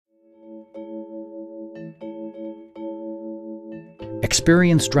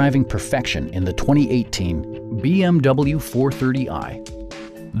Experience driving perfection in the 2018 BMW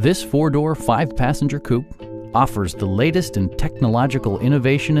 430i. This four-door, five-passenger coupe offers the latest in technological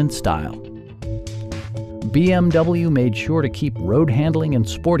innovation and style. BMW made sure to keep road handling and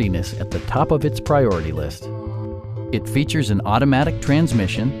sportiness at the top of its priority list. It features an automatic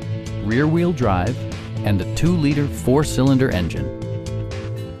transmission, rear-wheel drive, and a 2-liter four-cylinder engine.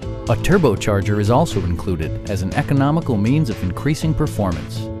 A turbocharger is also included as an economical means of increasing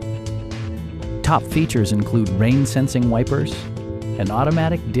performance. Top features include rain-sensing wipers, an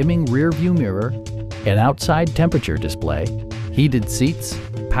automatic dimming rear-view mirror, an outside temperature display, heated seats,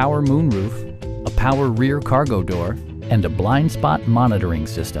 power moonroof, a power rear cargo door, and a blind spot monitoring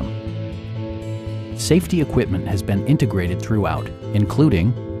system. Safety equipment has been integrated throughout,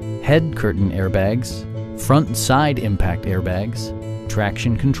 including head curtain airbags, front and side impact airbags,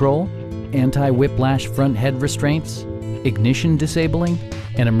 traction control, anti-whiplash front head restraints, ignition disabling,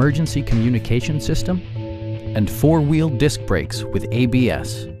 an emergency communication system, and four-wheel disc brakes with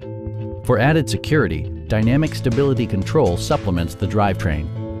ABS. For added security, dynamic stability control supplements the drivetrain.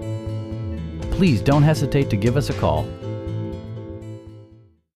 Please don't hesitate to give us a call.